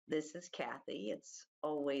This is Kathy. It's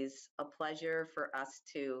always a pleasure for us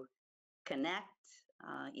to connect,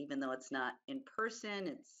 even though it's not in person,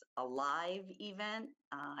 it's a live event.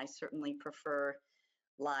 I certainly prefer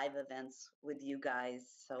live events with you guys.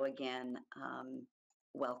 So again,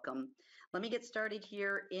 welcome. Let me get started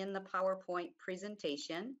here in the PowerPoint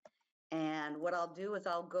presentation. And what I'll do is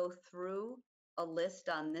I'll go through a list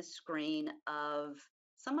on this screen of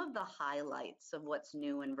some of the highlights of what's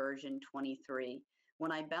new in version 23.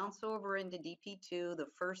 When I bounce over into dp2, the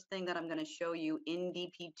first thing that I'm going to show you in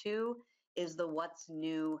dp2 is the what's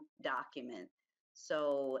new document.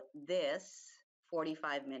 So this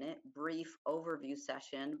 45-minute brief overview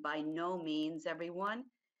session, by no means, everyone,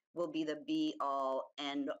 will be the be-all,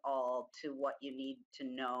 end-all to what you need to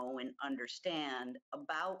know and understand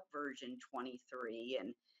about version 23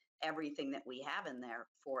 and everything that we have in there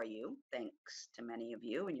for you, thanks to many of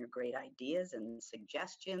you and your great ideas and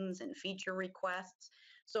suggestions and feature requests.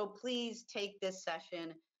 So please take this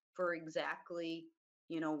session for exactly,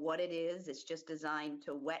 what it is. It's just designed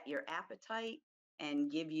to whet your appetite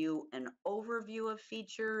and give you an overview of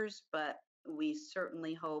features, but we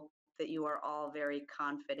certainly hope that you are all very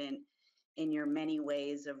confident in your many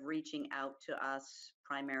ways of reaching out to us,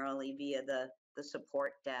 primarily via the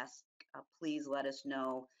support desk. Please let us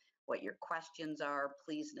know what your questions are.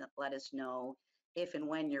 Please let us know if and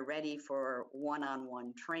when you're ready for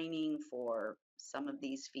one-on-one training for some of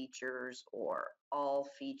these features or all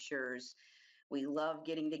features. We love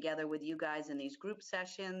getting together with you guys in these group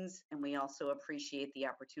sessions, and we also appreciate the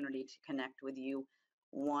opportunity to connect with you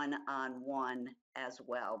one-on-one as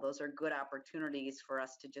well. Those are good opportunities for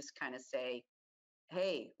us to just kind of say,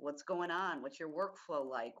 hey, what's going on? What's your workflow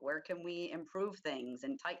like? Where can we improve things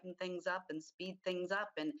and tighten things up and speed things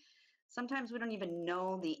up? And sometimes we don't even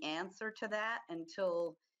know the answer to that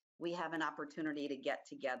until we have an opportunity to get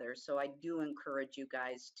together. So I do encourage you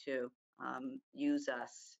guys to use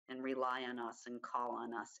us and rely on us and call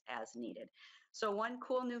on us as needed. So one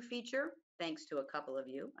cool new feature, thanks to a couple of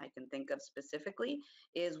you I can think of specifically,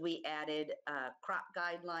 is we added crop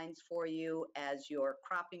guidelines for you. As you're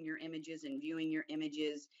cropping your images and viewing your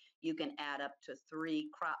images, you can add up to 3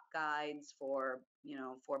 crop guides for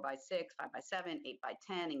 4x6, 5x7,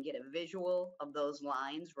 8x10, and get a visual of those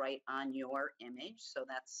lines right on your image. So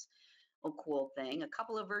that's a cool thing. A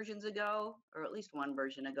couple of versions ago, or at least one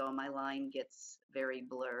version ago, my line gets very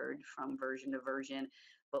blurred from version to version,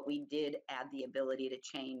 but we did add the ability to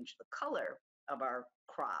change the color of our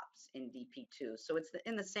crops in dp2. So it's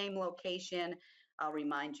in the same location. I'll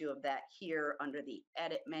remind you of that here under the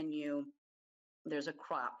edit menu. There's a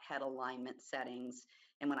crop head alignment settings,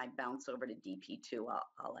 and when I bounce over to dp2,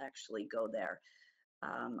 I'll actually go there.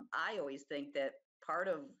 I always think that part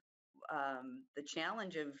of the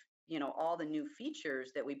challenge of all the new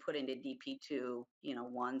features that we put into dp2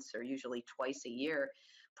 once or usually twice a year,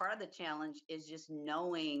 part of the challenge is just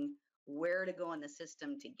knowing where to go in the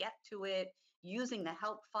system to get to it, using the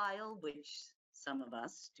help file, which some of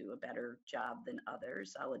us do a better job than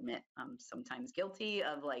others. I'll admit I'm sometimes guilty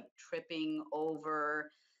of like tripping over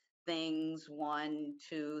things 1,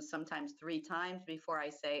 2, sometimes 3 times before I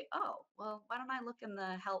say, oh, well, why don't I look in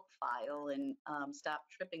the help file and stop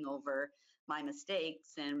tripping over my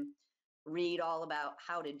mistakes and read all about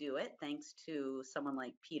how to do it, thanks to someone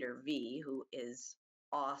like Peter V, who is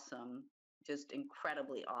awesome, just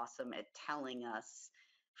incredibly awesome at telling us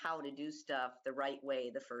how to do stuff the right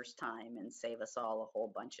way the first time and save us all a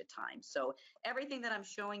whole bunch of time. So everything that I'm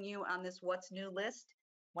showing you on this what's new list,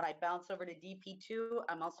 when I bounce over to dp2,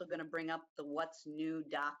 I'm also going to bring up the what's new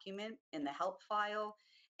document in the help file,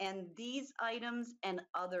 and these items and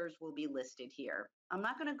others will be listed here. I'm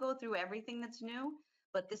not going to go through everything that's new,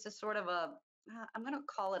 but this is sort of I'm going to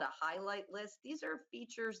call it a highlight list. These are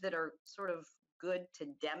features that are sort of good to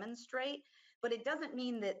demonstrate, but it doesn't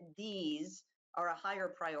mean that these are a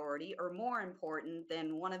higher priority or more important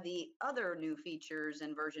than one of the other new features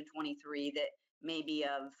in version 23 that may be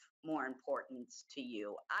of more importance to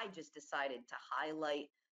you. I just decided to highlight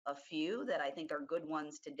a few that I think are good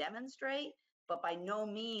ones to demonstrate, but by no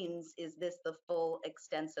means is this the full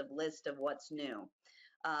extensive list of what's new.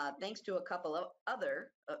 Thanks to a couple of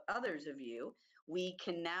others of you, we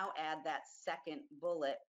can now add that second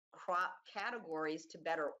bullet, crop categories, to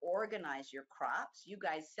better organize your crops. You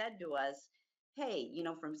guys said to us, hey,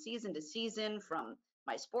 from season to season, from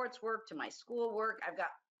my sports work to my school work, I've got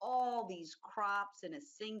all these crops in a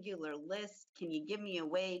singular list. Can you give me a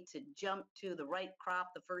way to jump to the right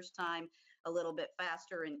crop the first time a little bit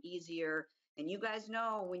faster and easier? And you guys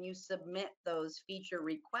know when you submit those feature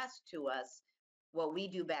requests to us, what we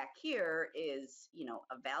do back here is,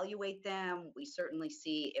 evaluate them. We certainly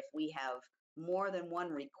see if we have more than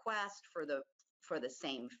one request for the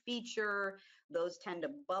same feature, those tend to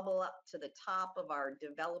bubble up to the top of our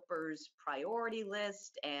developers priority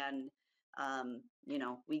list. And you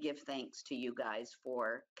know, we give thanks to you guys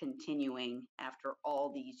for continuing after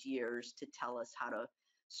all these years to tell us how to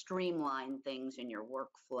streamline things in your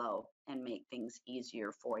workflow and make things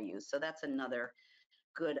easier for you. So that's another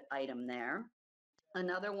good item there.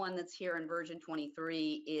 Another one that's here in version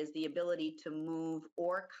 23 is the ability to move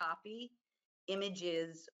or copy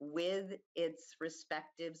images with its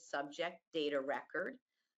respective subject data record.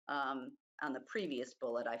 On the previous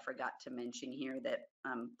bullet, I forgot to mention here that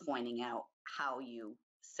I'm pointing out how you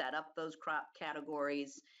set up those crop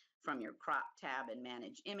categories from your crop tab and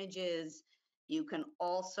manage images. You can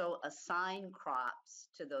also assign crops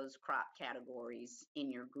to those crop categories in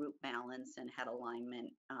your group balance and head alignment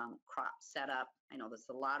crop setup. I know there's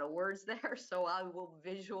a lot of words there, so I will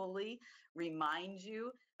visually remind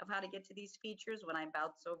you of how to get to these features when I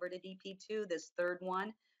bounce over to dp2. This third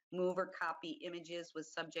one, move or copy images with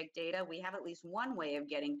subject data. We have at least one way of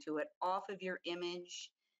getting to it: off of your image,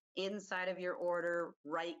 inside of your order,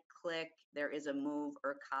 right click. There is a move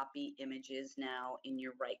or copy images now in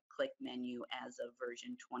your right click menu as of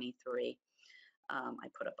version 23. I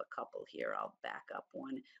put up a couple here. I'll back up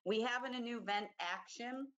one. We have an event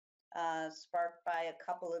action sparked by a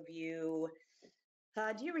couple of you.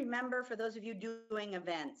 Do you remember, for those of you doing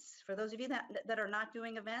events, for those of you that are not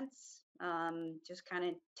doing events, just kind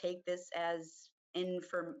of take this as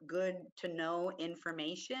good to know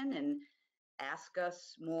information and ask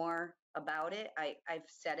us more about it. I've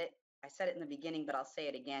said it. I said it in the beginning, but I'll say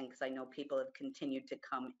it again because I know people have continued to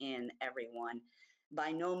come in, everyone.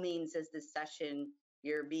 By no means is this session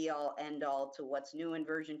your be all end all to what's new in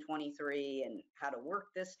version 23 and how to work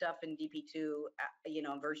this stuff in dp2, you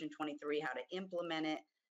know, version 23, how to implement it.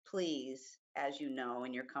 Please, as you know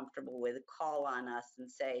and you're comfortable with, call on us and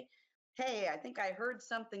say, hey, I think I heard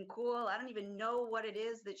something cool. I don't even know what it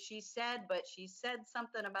is that she said, but she said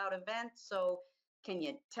something about events. So can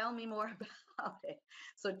you tell me more about it?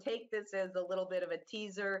 So take this as a little bit of a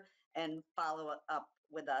teaser and follow up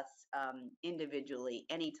with us individually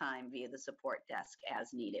anytime via the support desk as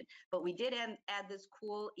needed. But we did add this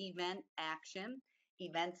cool event action.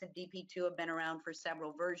 Events at dp2 have been around for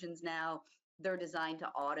several versions now. They're designed to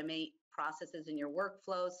automate processes in your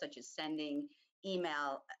workflows, such as sending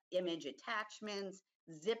email image attachments,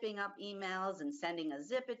 zipping up emails and sending a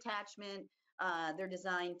zip attachment. They're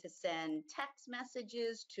designed to send text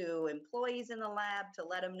messages to employees in the lab to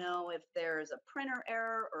let them know if there's a printer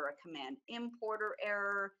error or a command importer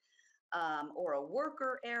error or a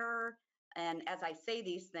worker error. And as I say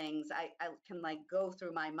these things, I can like go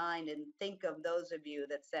through my mind and think of those of you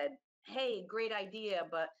that said, hey, great idea,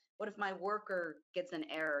 but what if my worker gets an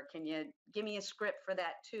error? Can you give me a script for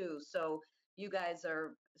that too? So you guys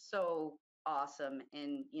are so awesome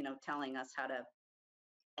in, you know, telling us how to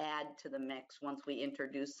add to the mix once we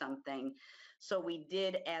introduce something. So we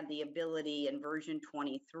did add the ability in version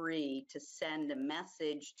 23 to send a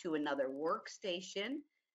message to another workstation.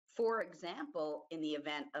 For example, in the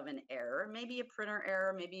event of an error, maybe a printer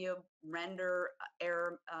error, maybe a render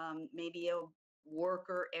error, maybe a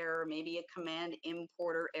worker error, maybe a command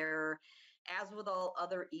importer error. As with all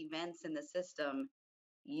other events in the system,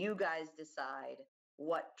 you guys decide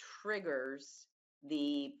what triggers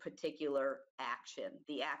the particular action.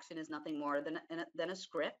 The action is nothing more than a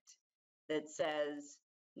script that says,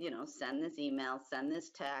 you know, send this email, send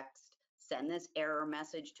this text, send this error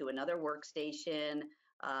message to another workstation,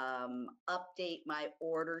 update my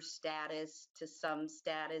order status to some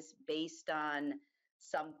status based on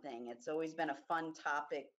something. It's always been a fun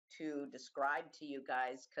topic to describe to you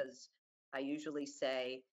guys because I usually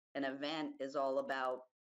say an event is all about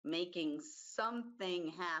making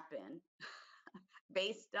something happen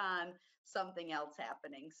based on something else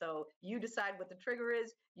happening. So you decide what the trigger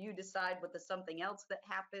is, you decide what the something else that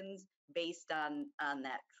happens based on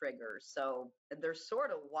that trigger. So they're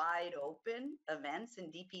sort of wide open events in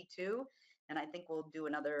dp2, and I think we'll do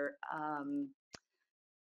another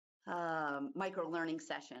micro learning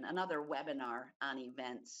session, another webinar on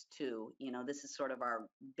events too. You know, this is sort of our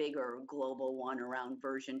bigger global one around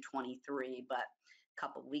version 23, but a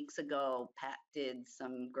couple weeks ago, Pat did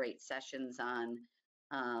some great sessions on,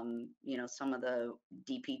 you know, some of the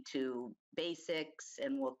dp2 basics,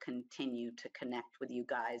 and we'll continue to connect with you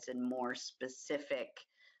guys in more specific,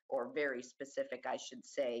 or very specific, I should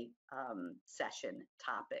say, session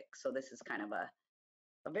topics. So this is kind of a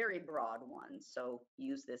very broad one, so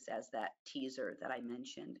use this as that teaser that I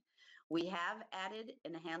mentioned. We have added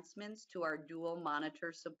enhancements to our dual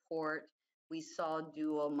monitor support we saw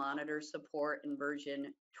dual monitor support in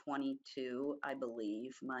version 22, I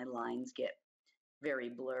believe. My lines get very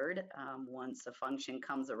blurred once a function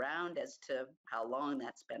comes around as to how long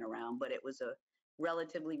that's been around, but it was a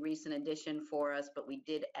relatively recent addition for us, but we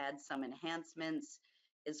did add some enhancements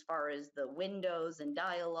as far as the windows and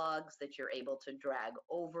dialogues that you're able to drag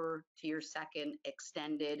over to your second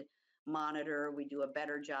extended monitor. We do a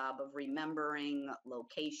better job of remembering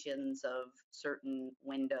locations of certain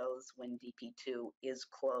windows when dp2 is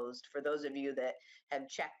closed. For those of you that have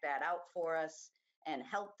checked that out for us and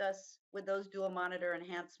helped us with those dual monitor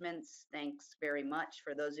enhancements, thanks very much.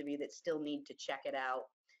 For those of you that still need to check it out,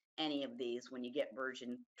 any of these, when you get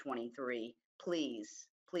version 23, please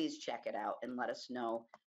check it out and let us know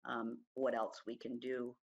what else we can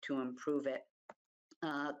do to improve it.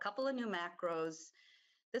 A couple of new macros.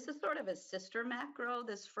 This is sort of a sister macro,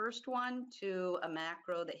 this first one, to a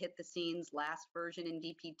macro that hit the scenes last version in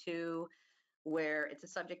dp2, where it's a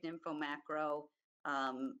subject info macro.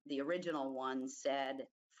 The original one said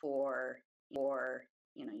for,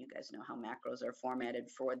 you guys know how macros are formatted,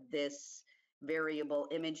 for this variable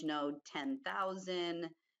image node 10,000,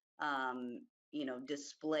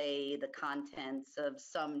 display the contents of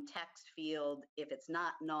some text field. If it's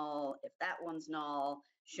not null, if that one's null,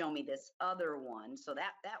 show me this other one. So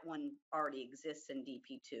that one already exists in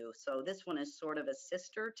dp2. So this one is sort of a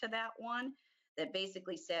sister to that one that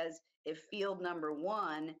basically says if field number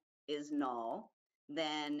 1 is null,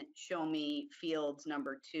 then show me fields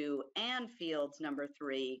number 2 and fields number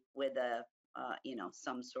 3 with a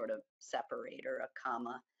some sort of separator, a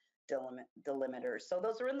comma delimiter. So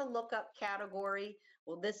those are in the lookup category.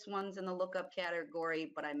 Well, this one's in the lookup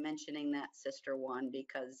category, but I'm mentioning that sister one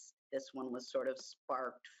because this one was sort of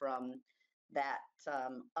sparked from that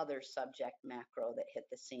other subject macro that hit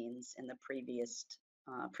the scenes in the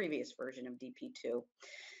previous version of dp2.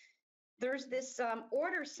 There's this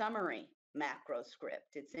order summary macro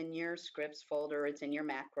script. It's in your scripts folder. It's in your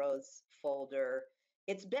macros folder.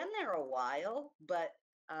 It's been there a while, but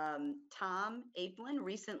Tom Aplin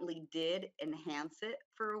recently did enhance it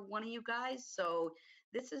for one of you guys. So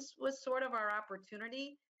this was sort of our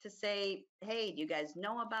opportunity to say, hey, do you guys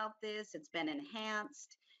know about this? It's been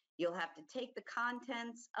enhanced. You'll have to take the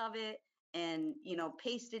contents of it and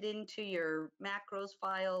paste it into your macros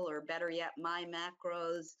file, or better yet, my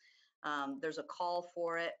macros. There's a call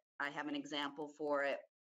for it. I have an example for it.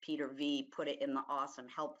 Peter V put it in the awesome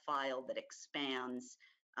help file that expands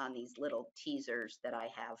on these little teasers that I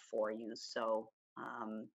have for you. So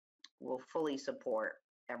we'll fully support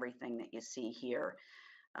everything that you see here,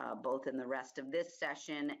 both in the rest of this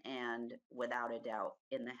session and without a doubt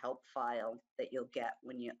in the help file that you'll get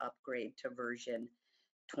when you upgrade to version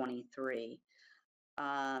 23.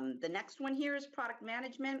 The next one here is product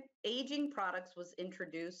management. Aging products was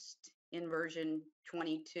introduced in version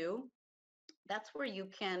 22. That's where you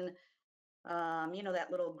can, that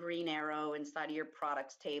little green arrow inside of your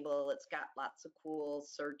products table. It's got lots of cool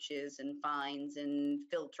searches and finds and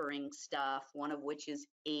filtering stuff, one of which is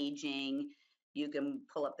aging. You can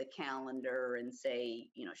pull up the calendar and say,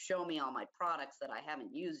 show me all my products that I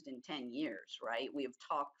haven't used in 10 years, right? We have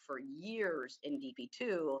talked for years in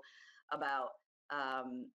dp2 about,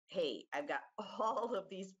 hey, I've got all of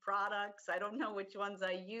these products. I don't know which ones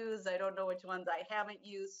I use. I don't know which ones I haven't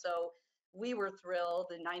used. So we were thrilled,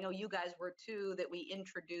 and I know you guys were too, that we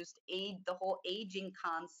introduced the whole aging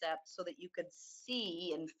concept so that you could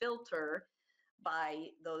see and filter by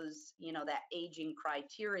those, that aging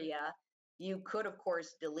criteria. You could, of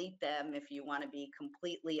course, delete them if you want to be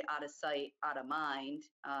completely out of sight, out of mind,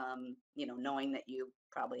 knowing that you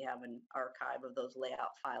probably have an archive of those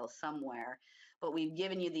layout files somewhere. But we've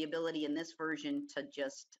given you the ability in this version to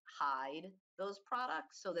just hide those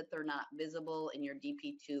products so that they're not visible in your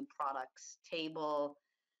dp2 products table.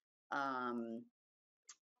 And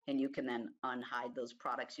you can then unhide those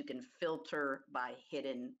products. You can filter by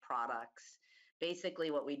hidden products. Basically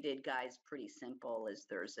what we did, guys, pretty simple, is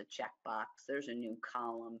there's a checkbox, there's a new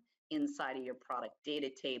column inside of your product data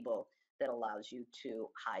table that allows you to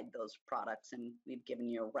hide those products, and we've given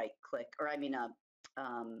you a right-click, or I mean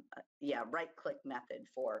right-click method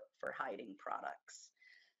for hiding products.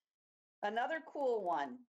 Another cool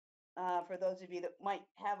one, for those of you that might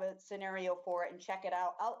have a scenario for it and check it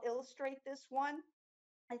out, I'll illustrate this one.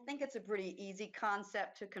 I think it's a pretty easy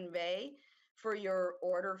concept to convey. For your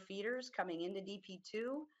order feeders coming into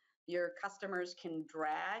dp2, your customers can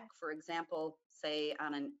drag, for example, say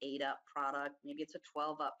on an 8-up product, maybe it's a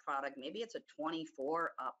 12-up product, maybe it's a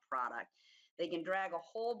 24-up product. They can drag a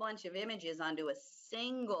whole bunch of images onto a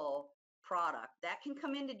single product. That can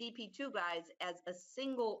come into dp2, guys, as a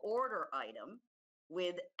single order item,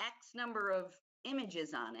 with X number of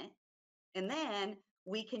images on it. And then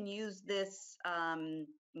we can use this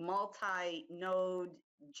multi-node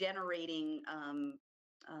generating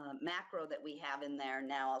macro that we have in there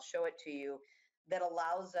now. I'll show it to you, that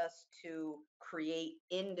allows us to create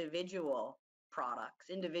individual products,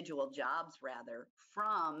 individual jobs rather,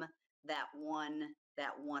 from that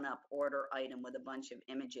one up order item with a bunch of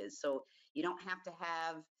images. So you don't have to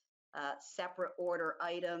have separate order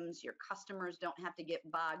items. Your customers don't have to get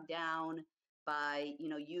bogged down by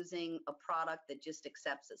using a product that just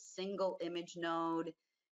accepts a single image node.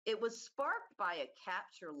 It was sparked by a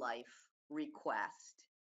Capture Life request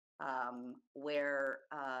where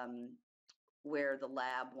the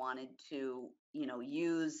lab wanted to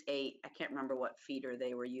use I can't remember what feeder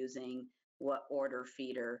they were using, what order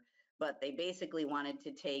feeder, but they basically wanted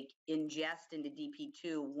to ingest into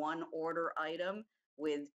dp2 one order item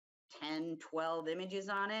with 10, 12 images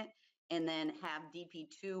on it, and then have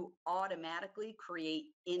dp2 automatically create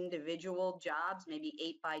individual jobs, maybe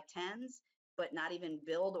 8x10s, but not even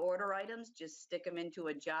build order items, just stick them into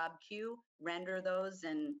a job queue, render those,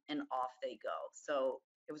 and off they go. So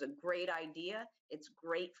it was a great idea. It's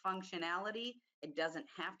great functionality. It doesn't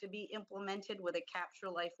have to be implemented with a Capture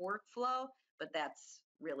Life workflow, but that's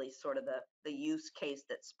really sort of the use case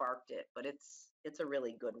that sparked it. But it's a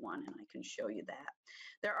really good one, and I can show you that.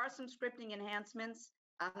 There are some scripting enhancements.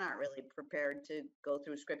 I'm not really prepared to go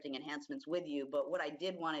through scripting enhancements with you, but what I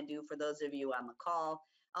did want to do for those of you on the call,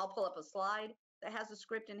 I'll pull up a slide that has the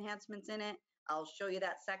script enhancements in it. I'll show you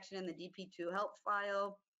that section in the dp2 help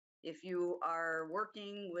file. If you are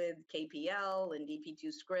working with KPL and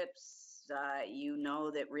dp2 scripts, you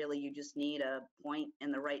know that really you just need a point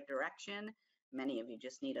in the right direction. Many of you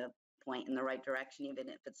just need a point in the right direction, even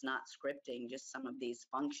if it's not scripting, just some of these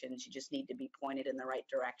functions, you just need to be pointed in the right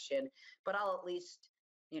direction. But I'll at least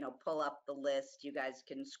pull up the list. You guys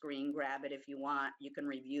can screen grab it if you want. You can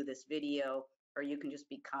review this video, or you can just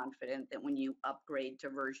be confident that when you upgrade to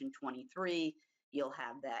version 23, you'll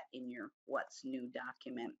have that in your What's New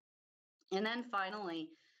document. And then finally,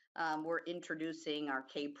 we're introducing our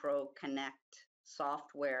KPro Connect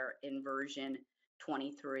software in version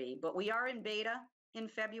 23. But we are in beta in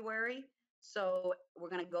February, so we're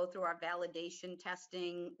going to go through our validation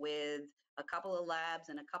testing with a couple of labs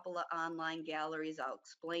and a couple of online galleries. I'll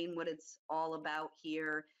explain what it's all about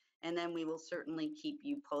here, and then we will certainly keep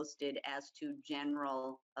you posted as to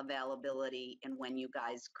general availability and when you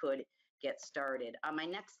guys could get started. On my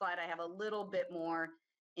next slide, I have a little bit more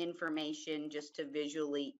information just to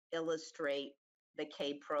visually illustrate the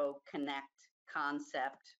KPro Connect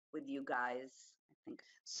concept with you guys. I think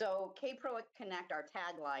so. KPro Connect, our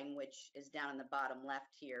tagline, which is down in the bottom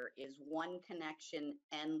left here, is one connection,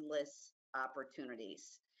 endless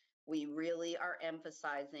opportunities. We really are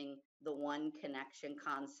emphasizing the one connection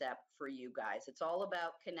concept for you guys. It's all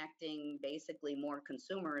about connecting basically more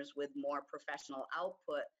consumers with more professional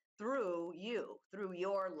output through you, through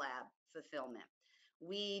your lab fulfillment.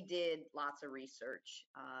 We did lots of research,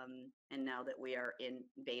 and now that we are in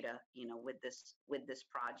beta, with this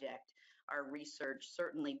project, our research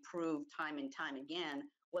certainly proved time and time again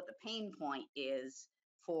what the pain point is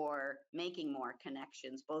for making more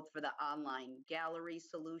connections, both for the online gallery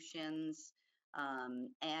solutions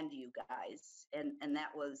and you guys. And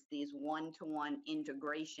that was these one-to-one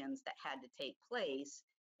integrations that had to take place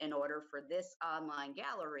in order for this online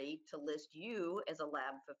gallery to list you as a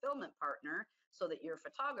lab fulfillment partner, so that your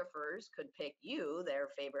photographers could pick you, their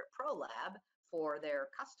favorite pro lab, for their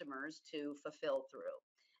customers to fulfill through.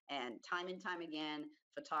 And time again,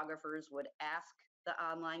 photographers would ask the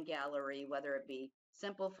online gallery, whether it be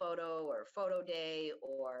Simple Photo or Photo Day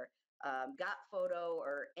or Got Photo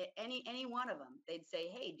or any one of them, they'd say,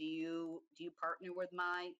 hey, do you partner with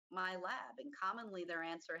my lab? And commonly their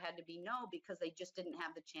answer had to be no, because they just didn't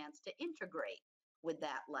have the chance to integrate with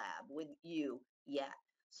that lab, with you yet.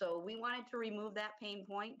 So we wanted to remove that pain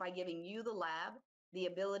point by giving you, the lab, the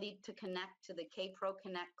ability to connect to the KPro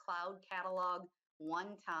Connect Cloud Catalog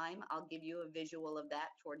one time. I'll give you a visual of that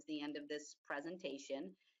towards the end of this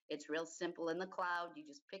presentation. It's real simple in the cloud. You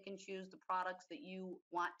just pick and choose the products that you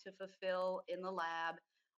want to fulfill in the lab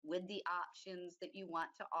with the options that you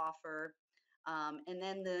want to offer. And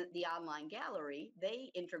then the online gallery,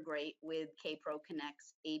 they integrate with KPro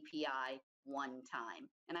Connect's API one time.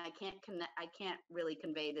 And I can't really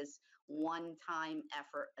convey this one-time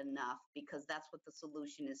effort enough, because that's what the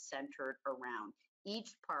solution is centered around.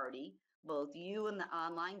 Each party, both you and the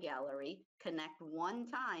online gallery, connect one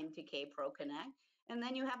time to KPro Connect, and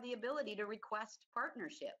then you have the ability to request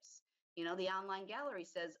partnerships. The online gallery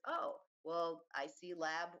says, oh, well, I see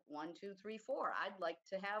lab 1, 2, 3, 4. I'd like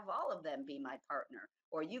to have all of them be my partner.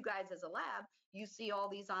 Or you guys as a lab, you see all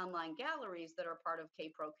these online galleries that are part of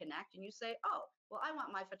KPro Connect, and you say, oh, well, I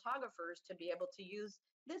want my photographers to be able to use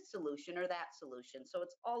this solution or that solution. So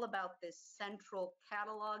it's all about this central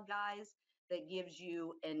catalog, guys, that gives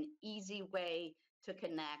you an easy way to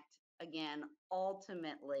connect. Again,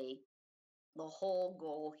 ultimately, the whole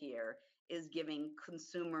goal here is giving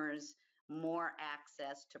consumers more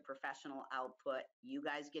access to professional output. You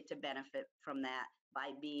guys get to benefit from that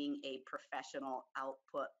by being a professional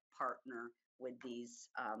output partner with these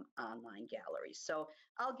online galleries. So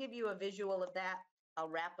I'll give you a visual of that. I'll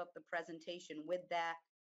wrap up the presentation with that.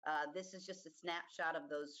 This is just a snapshot of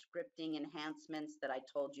those scripting enhancements that I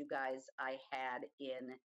told you guys I had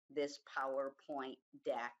in this PowerPoint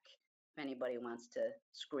deck. If anybody wants to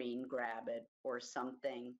screen grab it or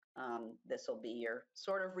something, this will be your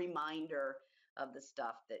sort of reminder of the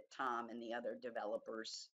stuff that Tom and the other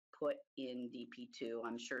developers put in dp2.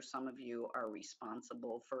 I'm sure some of you are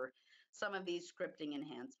responsible for some of these scripting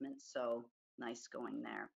enhancements, so nice going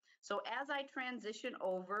there. So as I transition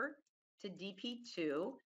over to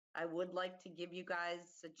dp2, I would like to give you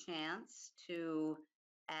guys a chance to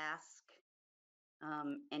ask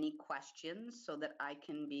any questions so that I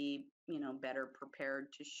can be, better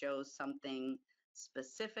prepared to show something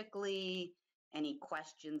specifically. Any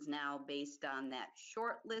questions now based on that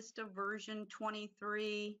short list of version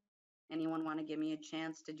 23? Anyone want to give me a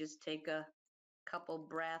chance to just take a couple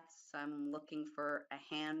breaths? I'm looking for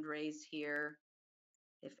a hand raise here.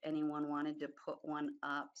 If anyone wanted to put one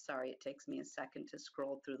up. Sorry, it takes me a second to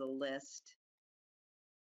scroll through the list.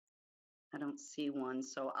 I don't see one,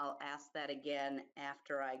 so I'll ask that again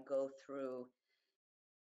after I go through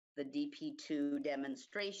the dp2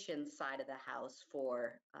 demonstration side of the house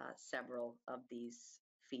for several of these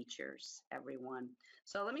features, everyone.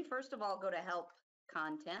 So let me first of all go to help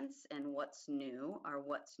contents and what's new, our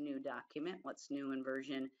what's new document, what's new in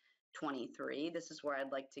version 23. This is where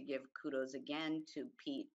I'd like to give kudos again to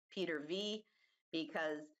Peter V,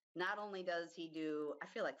 because not only does he do, I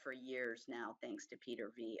feel like for years now, thanks to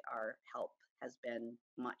Peter V, our help has been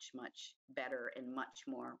much, much better and much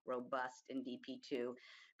more robust in dp2,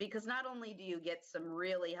 because not only do you get some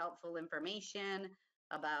really helpful information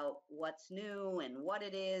about what's new and what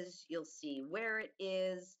it is, you'll see where it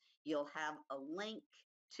is, you'll have a link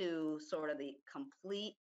to sort of the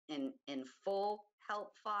complete and full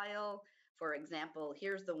help file. For example,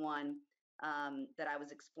 here's the one that I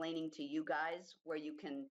was explaining to you guys, where you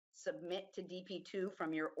can submit to dp2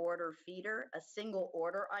 from your order feeder a single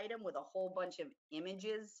order item with a whole bunch of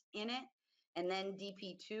images in it. And then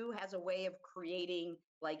dp2 has a way of creating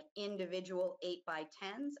like individual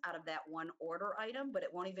 8x10s out of that one order item, but it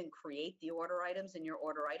won't even create the order items in your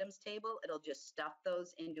order items table. It'll just stuff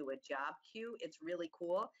those into a job queue. It's really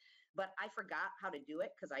cool. But I forgot how to do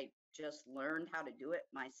it because I just learned how to do it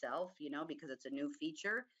myself, because it's a new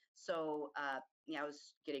feature. So I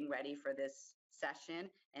was getting ready for this session,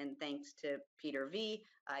 and thanks to Peter V,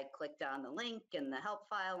 I clicked on the link in the help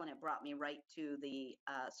file, and it brought me right to the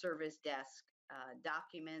service desk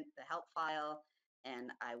document, the help file, and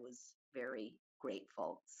I was very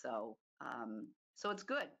grateful. So it's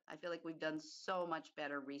good. I feel like we've done so much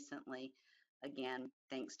better recently. Again,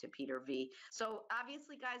 thanks to Peter V. So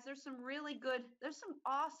obviously, guys, there's some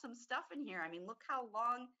awesome stuff in here. I mean, look how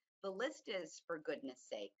long the list is, for goodness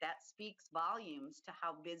sake. That speaks volumes to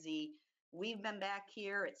how busy we've been back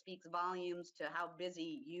here. It speaks volumes to how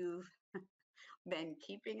busy you've been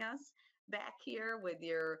keeping us back here with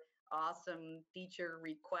your awesome feature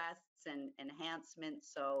requests and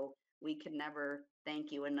enhancements. So we can never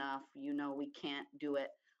thank you enough. We can't do it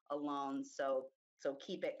alone. So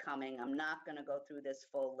keep it coming. I'm not going to go through this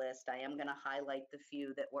full list. I am going to highlight the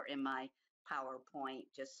few that were in my PowerPoint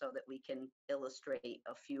just so that we can illustrate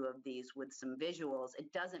a few of these with some visuals.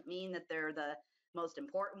 It doesn't mean that they're the most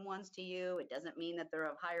important ones to you. It doesn't mean that they're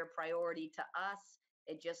of higher priority to us.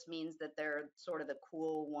 It just means that they're sort of the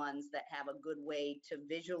cool ones that have a good way to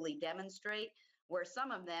visually demonstrate, where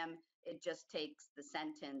some of them, it just takes the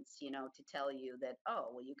sentence, to tell you that, oh,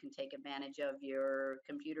 well, you can take advantage of your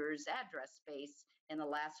computer's address space in the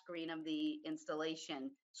last screen of the installation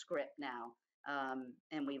script now.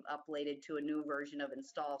 And we've uploaded to a new version of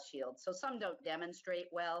Install Shield. So some don't demonstrate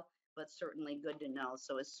well, but certainly good to know.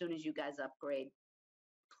 So as soon as you guys upgrade,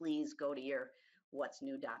 please go to your what's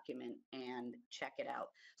new document and check it out.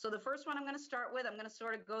 So the first one I'm going to start with, I'm going to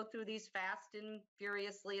sort of go through these fast and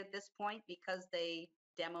furiously at this point because they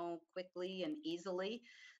demo quickly and easily.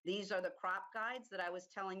 These are the crop guides that I was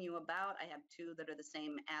telling you about. I have two that are the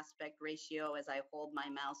same aspect ratio as I hold my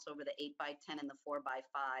mouse over the 8x10 and the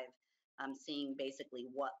 4x5. I'm seeing basically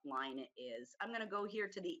what line it is. I'm going to go here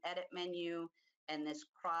to the edit menu and this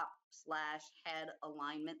crop/head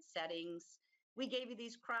alignment settings. We gave you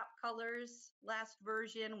these crop colors last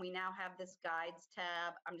version. We now have this guides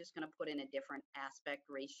tab. I'm just going to put in a different aspect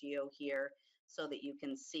ratio here so that you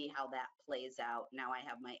can see how that plays out. Now I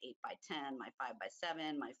have my 8:10, my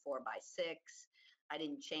 5:7, my 4:6. I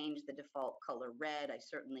didn't change the default color red. I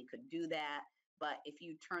certainly could do that. But if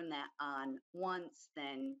you turn that on once,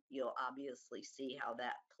 then you'll obviously see how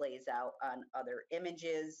that plays out on other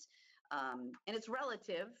images. And it's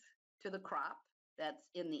relative to the crop that's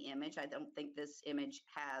in the image. I don't think this image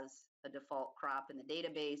has a default crop in the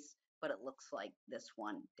database, but it looks like this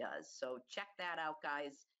one does. So check that out,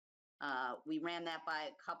 guys. We ran that by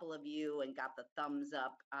a couple of you and got the thumbs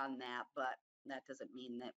up on that, but that doesn't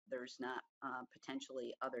mean that there's not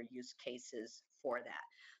potentially other use cases for that.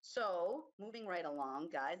 So moving right along,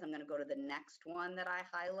 guys, I'm going to go to the next one that I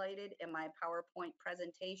highlighted in my PowerPoint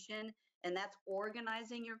presentation, and that's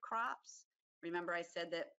organizing your crops. Remember I said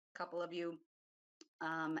that a couple of you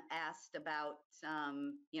asked about,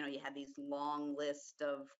 you know, you had these long list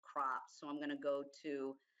of crops. So I'm going to go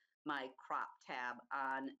to my crop tab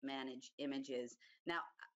on manage images. Now,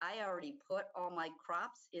 I already put all my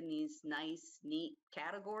crops in these nice, neat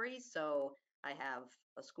categories. So I have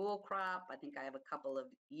a school crop. I think I have a couple of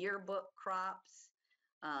yearbook crops.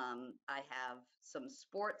 I have some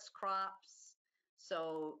sports crops.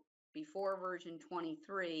 So before version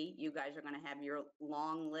 23, you guys are going to have your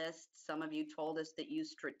long list. Some of you told us that you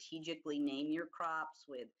strategically name your crops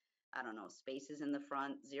with, I don't know, spaces in the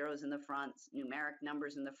front, zeros in the front, numeric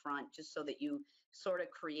numbers in the front, just so that you sort of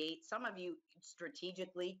create, some of you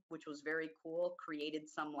strategically, which was very cool, created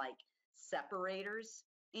some like separators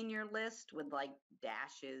in your list with like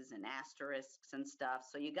dashes and asterisks and stuff.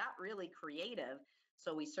 So you got really creative.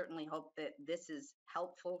 So we certainly hope that this is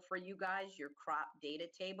helpful for you guys. Your crop data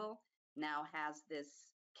table now has this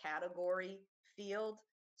category field.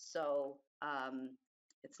 So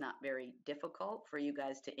it's not very difficult for you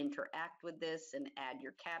guys to interact with this and add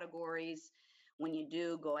your categories. When you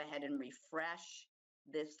do, go ahead and refresh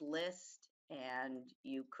this list and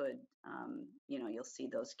you could, you know, you'll see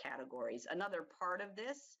those categories. Another part of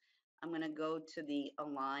this, I'm going to go to the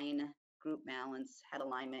Align Group Balance, Head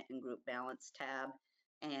Alignment and Group Balance tab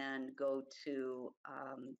and go to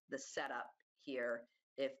the setup here.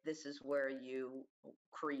 If this is where you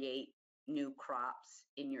create new crops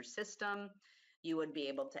in your system, you would be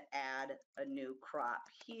able to add a new crop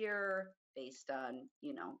here based on,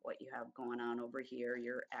 you know, what you have going on over here,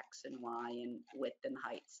 your X and Y and width and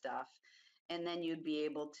height stuff. And then you'd be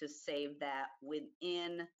able to save that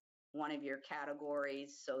within one of your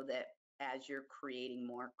categories so that as you're creating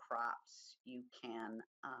more crops, you can,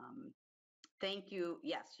 thank you,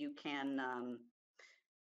 yes, you can,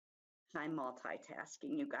 I'm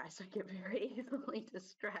multitasking, you guys. I get very easily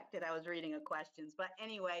distracted. I was reading the questions, but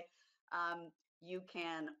anyway, you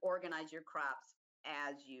can organize your crops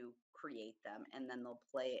as you create them, and then they'll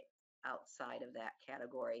play outside of that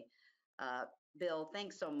category. Bill,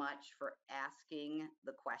 thanks so much for asking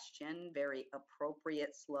the question. Very appropriately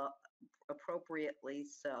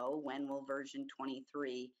so. When will version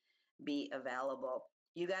 23 be available?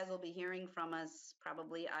 You guys will be hearing from us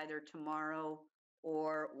probably either tomorrow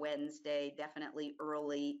or Wednesday, definitely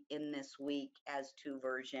early in this week as to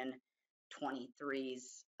version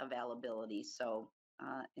 23's availability. So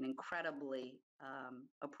an incredibly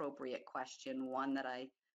appropriate question, one that I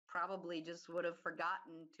probably just would have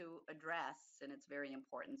forgotten to address, and it's very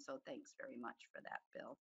important. So thanks very much for that,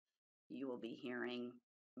 Bill. You will be hearing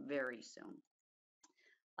very soon.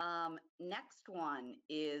 Next one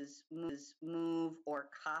is move or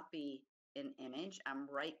copy an image. I'm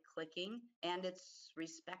right clicking and its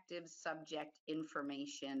respective subject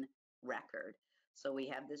information record. So we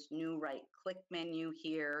have this new right click menu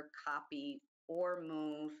here, copy or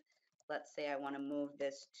move. Let's say I want to move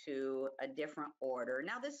this to a different order.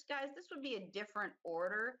 Now this, guys, this would be a different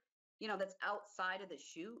order, you know, that's outside of the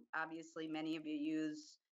shoot. Obviously, many of you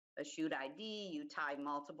use a shoot ID, you tie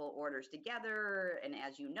multiple orders together, and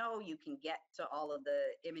as you know, you can get to all of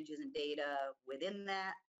the images and data within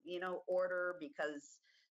that, you know, order because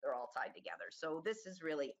they're all tied together. So this is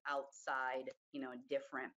really outside, you know, a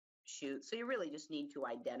different shoot. So you really just need to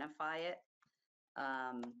identify it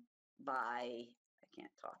by, I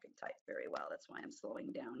can't talk and type very well, that's why I'm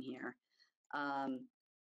slowing down here.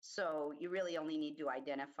 So you really only need to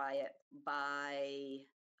identify it by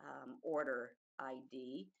order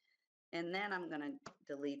ID. And then I'm going to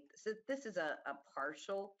delete this. This is a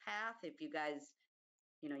partial path. If you guys,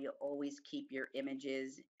 you know, you always keep your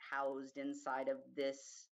images housed inside of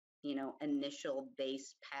this, you know, initial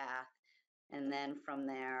base path. And then from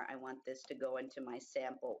there, I want this to go into my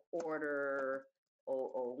sample order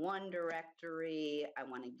 001 directory. I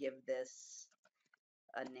want to give this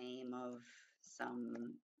a name of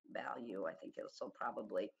some value. I think it'll so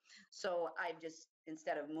probably. So I've just,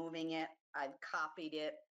 instead of moving it, I've copied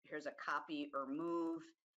it. Here's a copy or move.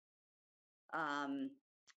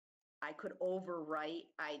 I could overwrite.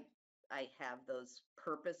 I have those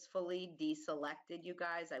purposefully deselected, you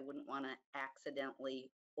guys. I wouldn't want to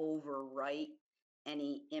accidentally overwrite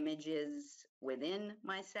any images within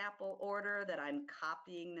my sample order that I'm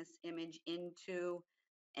copying this image into.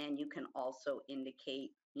 And you can also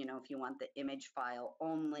indicate, you know, if you want the image file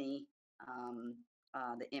only,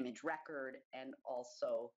 the image record, and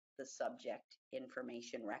also the subject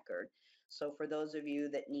information record. So for those of you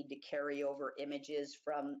that need to carry over images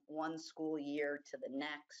from one school year to the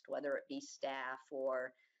next, whether it be staff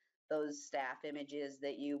or those staff images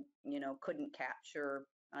that you know, couldn't capture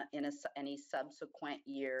in any subsequent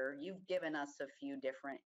year, you've given us a few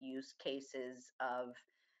different use cases of,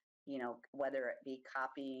 you know, whether it be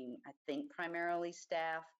copying, I think primarily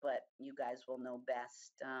staff, but you guys will know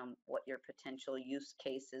best what your potential use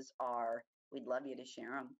cases are. We'd love you to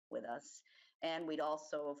share them with us. And we'd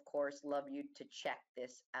also, of course, love you to check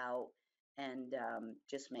this out and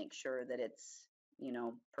just make sure that it's, you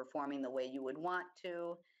know, performing the way you would want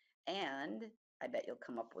to. And I bet you'll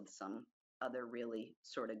come up with some other really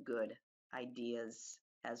sort of good ideas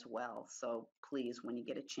as well. So please, when you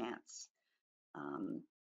get a chance,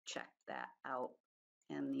 check that out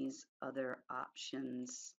and these other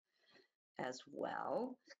options as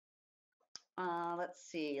well.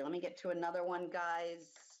 Let's see, let me get to another one, guys.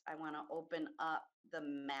 I want to open up the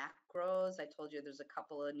macros. I told you there's a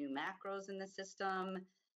couple of new macros in the system.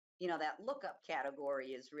 You know, that lookup category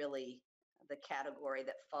is really the category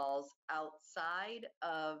that falls outside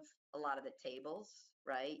of a lot of the tables,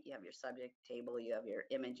 right? You have your subject table, you have your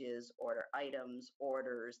images, order items,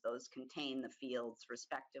 orders. Those contain the fields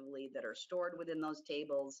respectively that are stored within those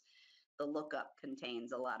tables. The lookup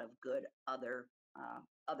contains a lot of good other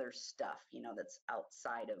stuff, you know, that's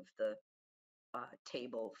outside of the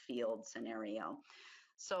table field scenario.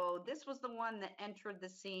 So this was the one that entered the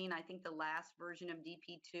scene, I think the last version of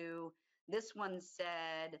dp2. This one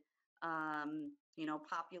said, you know,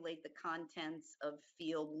 populate the contents of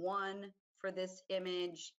field 1 for this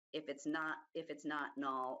image. If it's not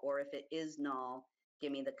null, or if it is null,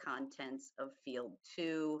 give me the contents of field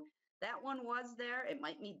 2. That one was there. It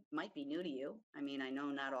might be new to you. I mean, I know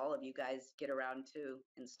not all of you guys get around to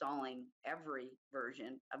installing every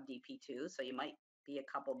version of dp2, so you might be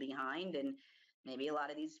a couple behind, and maybe a lot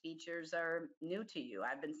of these features are new to you.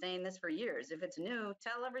 I've been saying this for years. If it's new,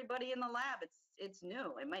 tell everybody in the lab it's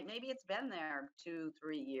new. Maybe it's been there 2-3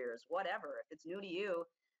 years, whatever. If it's new to you,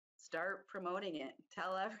 start promoting it.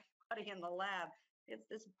 Tell everybody in the lab it's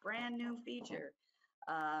this brand new feature.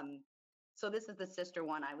 So this is the sister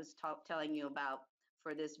one I was telling you about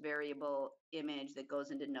for this variable image that goes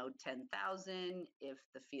into node 10,000. If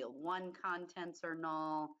the field 1 contents are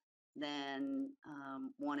null, then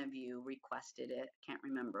one of you requested it. Can't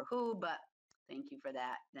remember who, but thank you for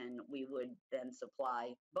that. Then we would then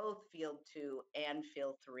supply both field 2 and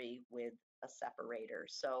field 3 with a separator.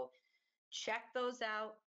 So check those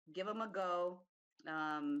out, give them a go.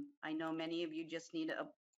 I know many of you just need a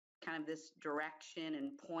kind of this direction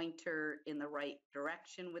and pointer in the right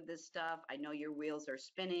direction with this stuff. I know your wheels are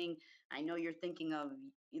spinning. I know you're thinking of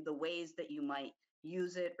the ways that you might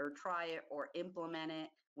use it or try it or implement it.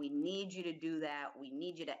 We need you to do that. We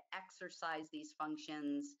need you to exercise these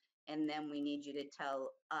functions, and then we need you to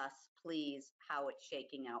tell us, please, how it's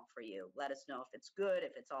shaking out for you. Let us know if it's good,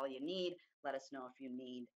 if it's all you need. Let us know if you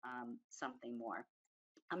need something more.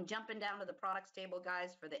 I'm jumping down to the products table,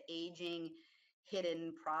 guys, for the aging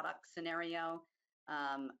hidden product scenario.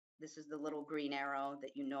 This is the little green arrow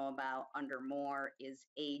that you know about under more is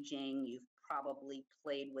aging. You've probably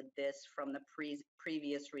played with this from the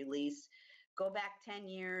previous release. Go back 10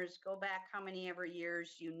 years, go back how many ever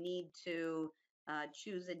years you need to,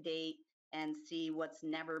 choose a date and see what's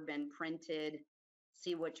never been printed,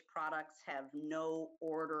 see which products have no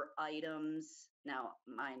order items. Now,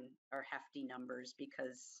 mine are hefty numbers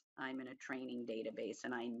because I'm in a training database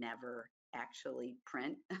and I never actually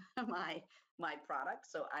print my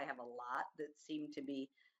products. So I have a lot that seem to be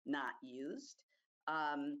not used.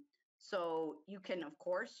 So you can, of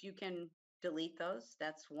course, you can delete those.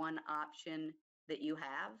 That's one option that you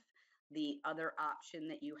have. The other option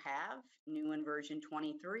that you have, new in version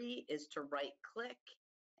 23, is to right click,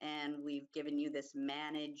 and we've given you this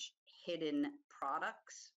manage hidden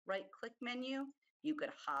products right click menu. You could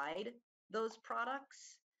hide those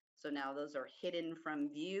products. So now those are hidden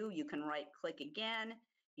from view. You can right click again.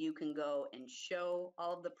 You can go and show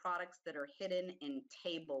all of the products that are hidden in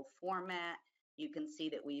table format. You can see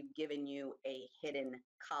that we've given you a hidden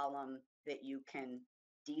column that you can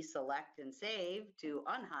deselect and save to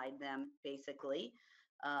unhide them, basically.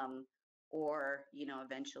 Or, you know,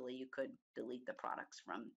 eventually you could delete the products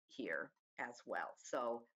from here as well.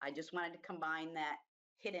 So I just wanted to combine that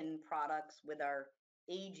hidden products with our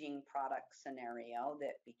aging product scenario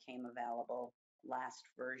that became available last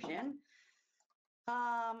version.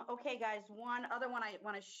 Okay, guys, one other one I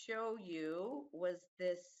want to show you was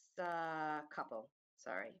this couple.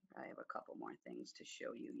 Sorry, I have a couple more things to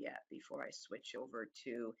show you yet before I switch over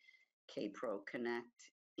to KPro Connect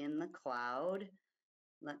in the cloud.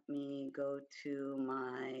 Let me go to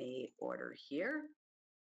my order here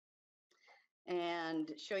and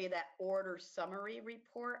show you that order summary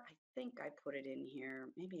report. I think I put it in here.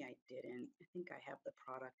 Maybe I didn't. I think I have the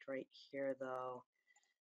product right here, though.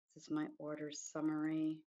 This is my order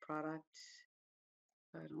summary product.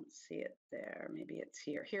 I don't see it there. Maybe it's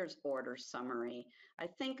here. Here's order summary. I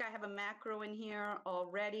think I have a macro in here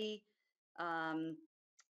already.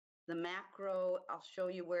 The macro, I'll show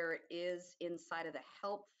you where it is inside of the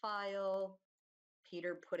help file.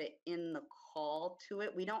 Peter put it in the call to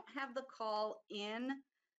it. We don't have the call in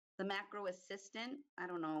the macro assistant. I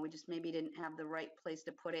don't know, we just maybe didn't have the right place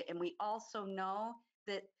to put it. And we also know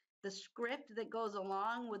that the script that goes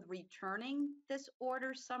along with returning this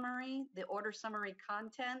order summary, the order summary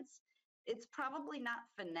contents, it's probably not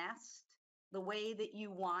finessed the way that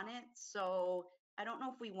you want it. So I don't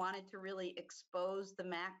know if we wanted to really expose the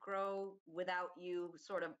macro without you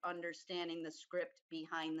sort of understanding the script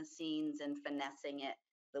behind the scenes and finessing it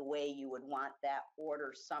the way you would want that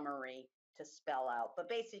order summary to spell out. But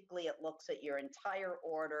basically it looks at your entire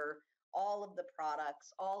order, all of the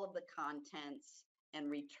products, all of the contents, and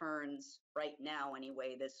returns right now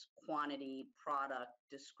anyway this quantity, product,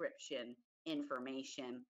 description,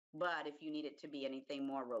 information. But if you need it to be anything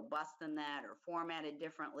more robust than that or formatted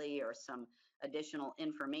differently or some additional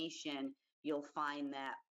information, you'll find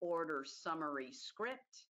that order summary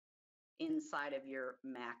script inside of your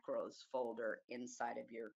macros folder, inside of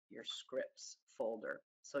your scripts folder.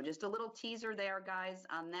 So just a little teaser there, guys,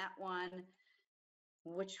 on that one.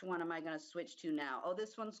 Which one am I going to switch to now? Oh,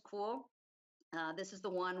 this one's cool. This is the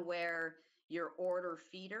one where your order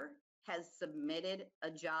feeder has submitted a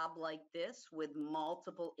job like this with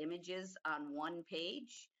multiple images on one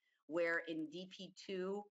page, where in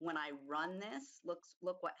dp2, when I run this, look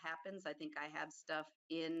what happens. I think I have stuff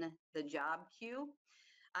in the job queue.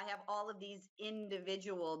 I have all of these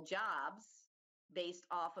individual jobs based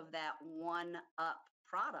off of that one up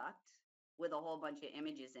product with a whole bunch of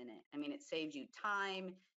images in it. I mean, it saves you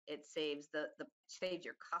time. It saves saves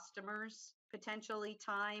your customers potentially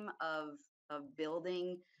time of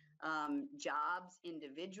building jobs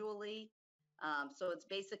individually. So it's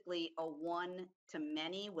basically a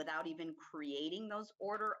one-to-many without even creating those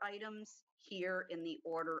order items here in the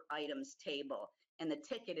order items table. And the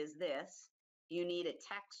ticket is this. You need a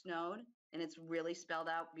text node, and it's really spelled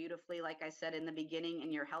out beautifully, like I said in the beginning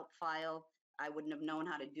in your help file. I wouldn't have known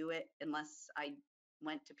how to do it unless I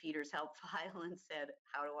went to Peter's help file and said,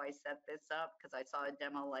 how do I set this up? Because I saw a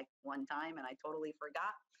demo like one time and I totally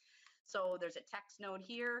forgot. So there's a text node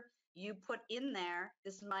here. You put in there,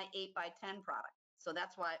 this is my 8x10 product. So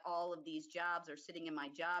that's why all of these jobs are sitting in my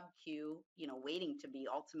job queue, you know, waiting to be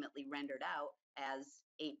ultimately rendered out as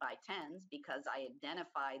 8x10s, because I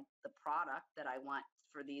identified the product that I want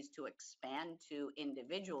for these to expand to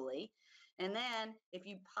individually. And then if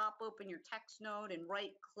you pop open your text node and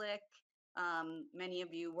right click, many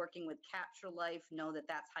of you working with Capture Life know that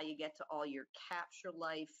that's how you get to all your Capture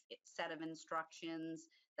Life set of instructions.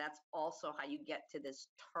 That's also how you get to this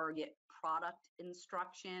target product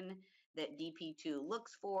instruction that dp2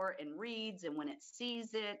 looks for and reads. And when it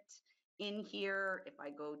sees it in here, if I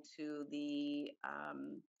go to the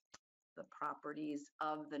properties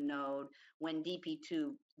of the node, when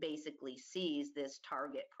dp2 basically sees this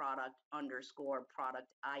target product underscore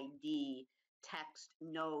product ID text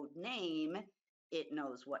node name, it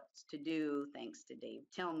knows what to do, thanks to Dave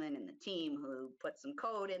Tillman and the team who put some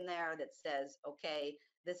code in there that says, okay,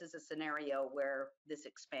 this is a scenario where this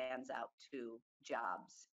expands out to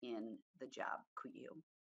jobs in the job queue.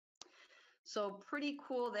 So pretty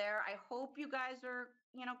cool there. I hope you guys are,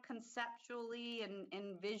 you know, conceptually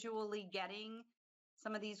and visually getting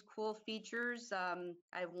some of these cool features. I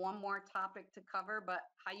have one more topic to cover, but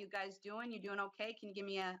how you guys doing? You doing okay? Can you give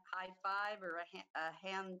me a high five or a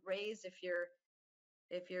hand raise if you're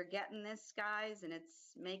If you're getting this, guys, and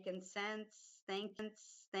it's making sense,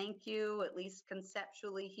 thank you, at least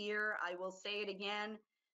conceptually here. I will say it again.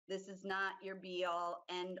 This is not your be all,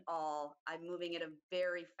 end all. I'm moving at a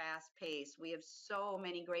very fast pace. We have so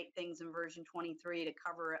many great things in version 23 to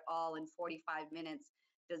cover it all in 45 minutes.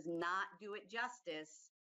 Does not do it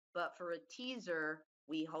justice, but for a teaser,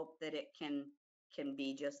 we hope that it can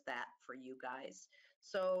be just that for you guys.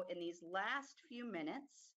 So in these last few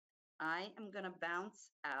minutes, I am going to bounce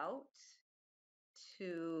out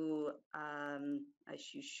to,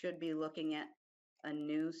 you should be looking at a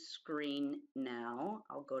new screen now.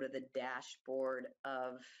 I'll go to the dashboard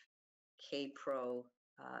of KPro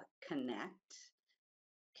Connect.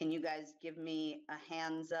 Can you guys give me a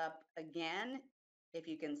hands up again if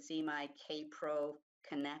you can see my KPro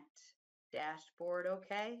Connect dashboard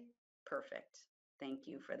okay? Perfect. Thank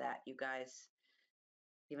you for that, you guys.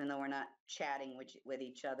 Even though we're not chatting with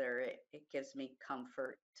each other, it gives me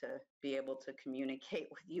comfort to be able to communicate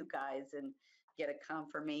with you guys and get a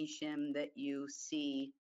confirmation that you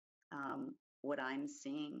see what I'm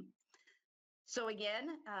seeing. So again,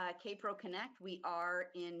 KPro Connect, we are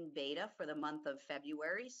in beta for the month of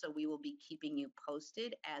February, so we will be keeping you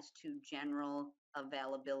posted as to general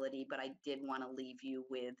availability, but I did want to leave you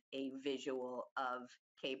with a visual of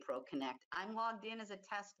KPro Connect. I'm logged in as a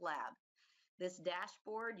test lab. This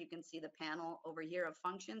dashboard, you can see the panel over here of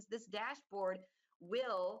functions. This dashboard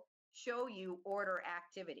will show you order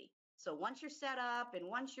activity. So once you're set up and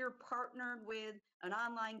once you're partnered with an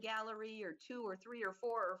online gallery or 2 or 3 or 4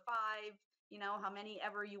 or 5, you know, how many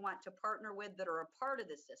ever you want to partner with that are a part of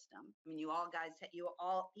the system. I mean,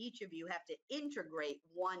 each of you have to integrate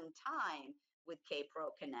one time with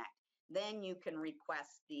KPro Connect. Then you can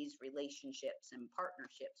request these relationships and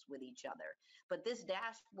partnerships with each other. But this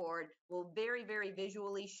dashboard will very, very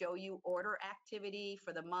visually show you order activity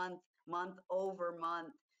for the month over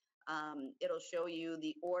month. It'll show you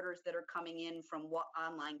the orders that are coming in from what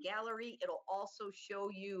online gallery. It'll also show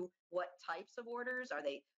you what types of orders. Are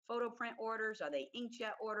they photo print orders? Are they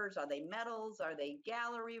inkjet orders? Are they metals? Are they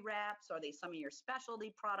gallery wraps? Are they some of your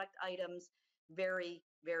specialty product items? Very,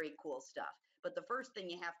 very cool stuff. But the first thing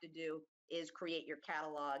you have to do is create your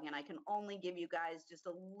catalog, and I can only give you guys just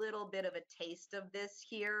a little bit of a taste of this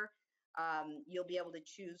here. You'll be able to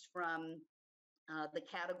choose from the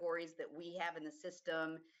categories that we have in the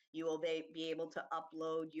system. You will be able to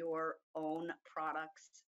upload your own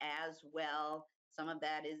products as well. Some of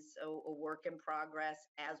that is a work in progress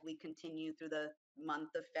as we continue through the month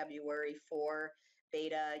of February for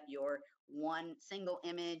beta, your one single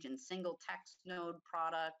image and single text node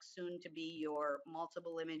products, soon to be your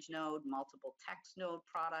multiple image node, multiple text node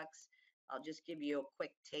products. I'll just give you a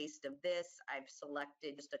quick taste of this. I've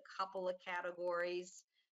selected just a couple of categories,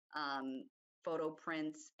 photo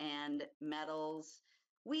prints and metals.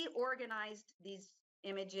 We organized these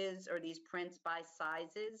images or these prints by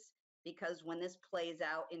sizes because when this plays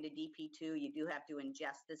out into dp2, you do have to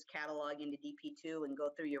ingest this catalog into dp2 and go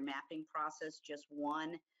through your mapping process just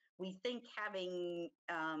one. We think having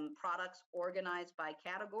products organized by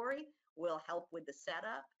category will help with the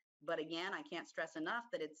setup. But again, I can't stress enough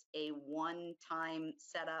that it's a one-time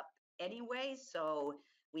setup anyway. So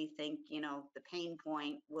we think, you know, the pain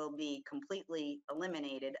point will be completely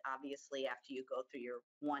eliminated, obviously, after you go through your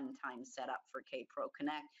one-time setup for KPro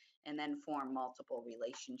Connect and then form multiple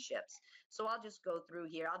relationships. So I'll just go through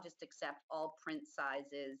here. I'll just accept all print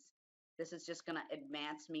sizes. This is just going to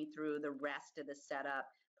advance me through the rest of the setup.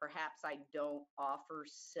 Perhaps I don't offer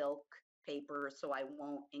silk paper, so I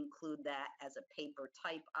won't include that as a paper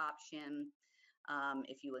type option.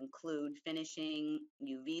 If you include finishing,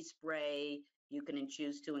 UV spray, you can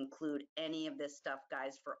choose to include any of this stuff,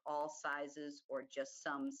 guys, for all sizes or just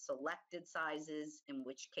some selected sizes, in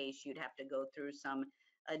which case you'd have to go through some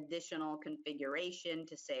additional configuration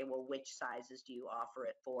to say, well, which sizes do you offer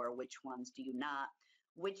it for? Which ones do you not?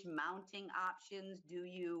 Which mounting options do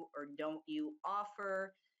you or don't you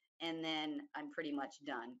offer? And then I'm pretty much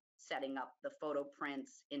done setting up the photo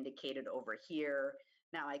prints indicated over here.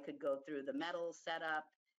 Now I could go through the metal setup.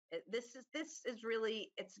 This is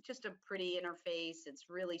really, it's just a pretty interface. It's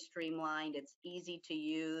really streamlined. It's easy to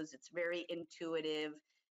use. It's very intuitive.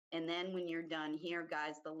 And then when you're done here,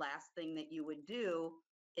 guys, the last thing that you would do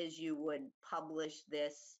is you would publish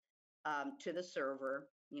this to the server.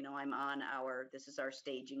 You know, I'm on this is our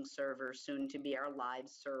staging server, soon to be our live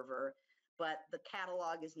server. But the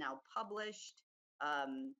catalog is now published.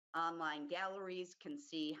 Online galleries can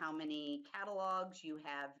see how many catalogs you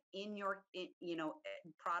have in your,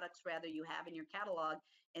 products rather you have in your catalog.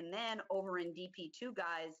 And then over in dp2,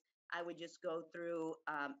 guys, I would just go through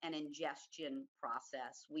an ingestion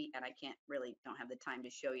process. And I don't have the time to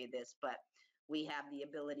show you this, but we have the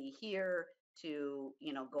ability here to,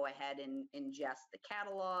 go ahead and ingest the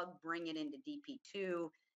catalog, bring it into dp2,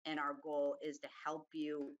 and our goal is to help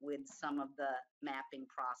you with some of the mapping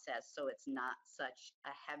process so it's not such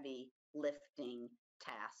a heavy lifting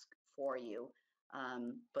task for you.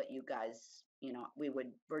 But you guys,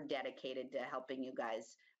 we're dedicated to helping you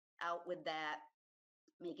guys out with that,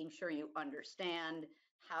 making sure you understand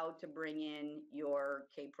how to bring in your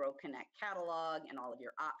KPro Connect catalog and all of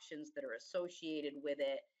your options that are associated with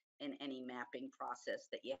it, and any mapping process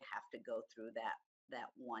that you have to go through that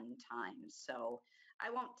one time. So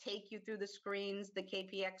I won't take you through the screens, the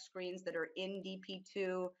KPX screens that are in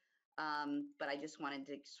dp2, but I just wanted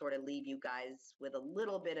to sort of leave you guys with a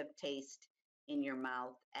little bit of taste in your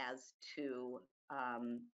mouth as to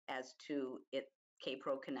it,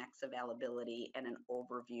 KPro Connect's availability, and an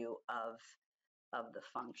overview of the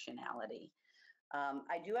functionality.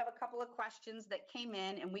 I do have a couple of questions that came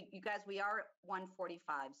in, and you guys, we are at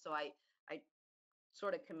 1:45, so I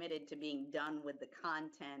sort of committed to being done with the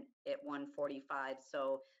content at 1:45.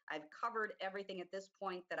 So I've covered everything at this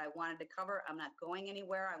point that I wanted to cover. I'm not going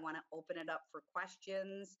anywhere. I want to open it up for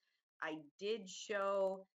questions. I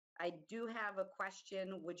do have a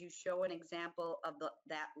question. Would you show an example of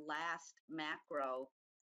that last macro?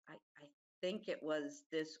 I think it was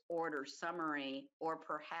this order summary, or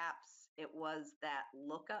perhaps it was that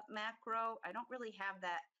lookup macro. I don't really have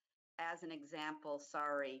that as an example,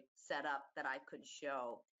 sorry, set up that I could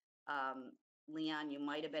show. Leon, you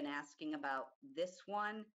might have been asking about this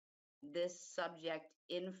one, this subject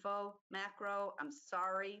info macro. I'm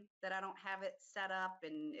sorry that I don't have it set up,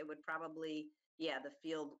 and it would probably, yeah, the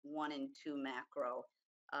field 1 and 2 macro.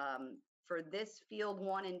 For this field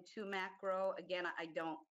 1 and 2 macro, again, I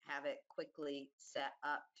don't have it quickly set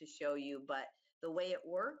up to show you, but the way it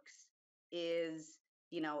works is,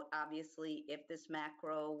 obviously, if this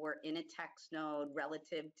macro were in a text node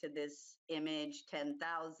relative to this image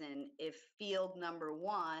 10,000, if field number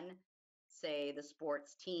 1, say the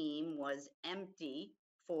sports team, was empty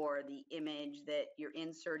for the image that you're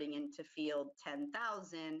inserting into field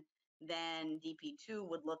 10,000, then dp2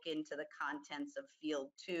 would look into the contents of field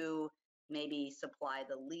 2, maybe supply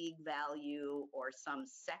the league value or some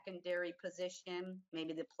secondary position.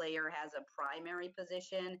 Maybe the player has a primary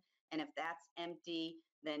position, and if that's empty,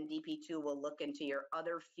 then dp2 will look into your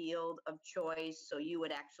other field of choice. So you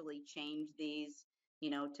would actually change these,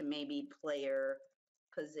 to maybe player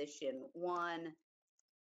position 1,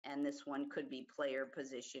 and this one could be player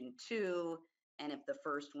position 2. And if the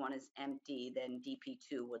first one is empty, then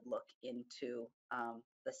dp2 would look into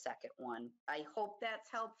the second one. I hope that's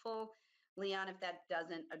helpful. Leon, if that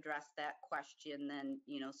doesn't address that question, then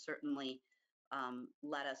certainly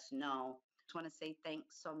let us know. Just want to say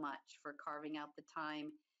thanks so much for carving out the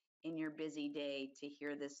time in your busy day to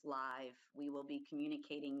hear this live. We will be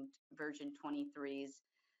communicating version 23's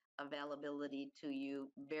availability to you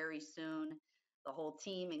very soon. The whole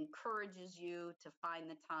team encourages you to find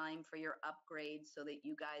the time for your upgrades so that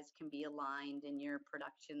you guys can be aligned in your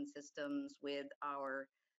production systems with our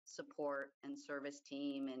support and service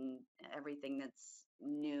team and everything that's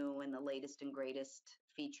new and the latest and greatest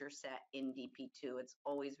feature set in dp2. It's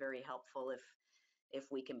always very helpful if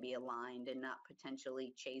we can be aligned and not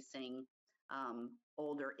potentially chasing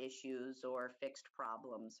older issues or fixed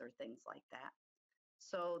problems or things like that.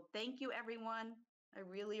 So thank you, everyone. I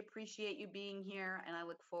really appreciate you being here, and I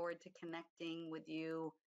look forward to connecting with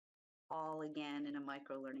you all again in a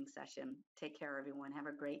micro learning session. Take care, everyone. Have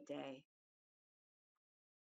a great day.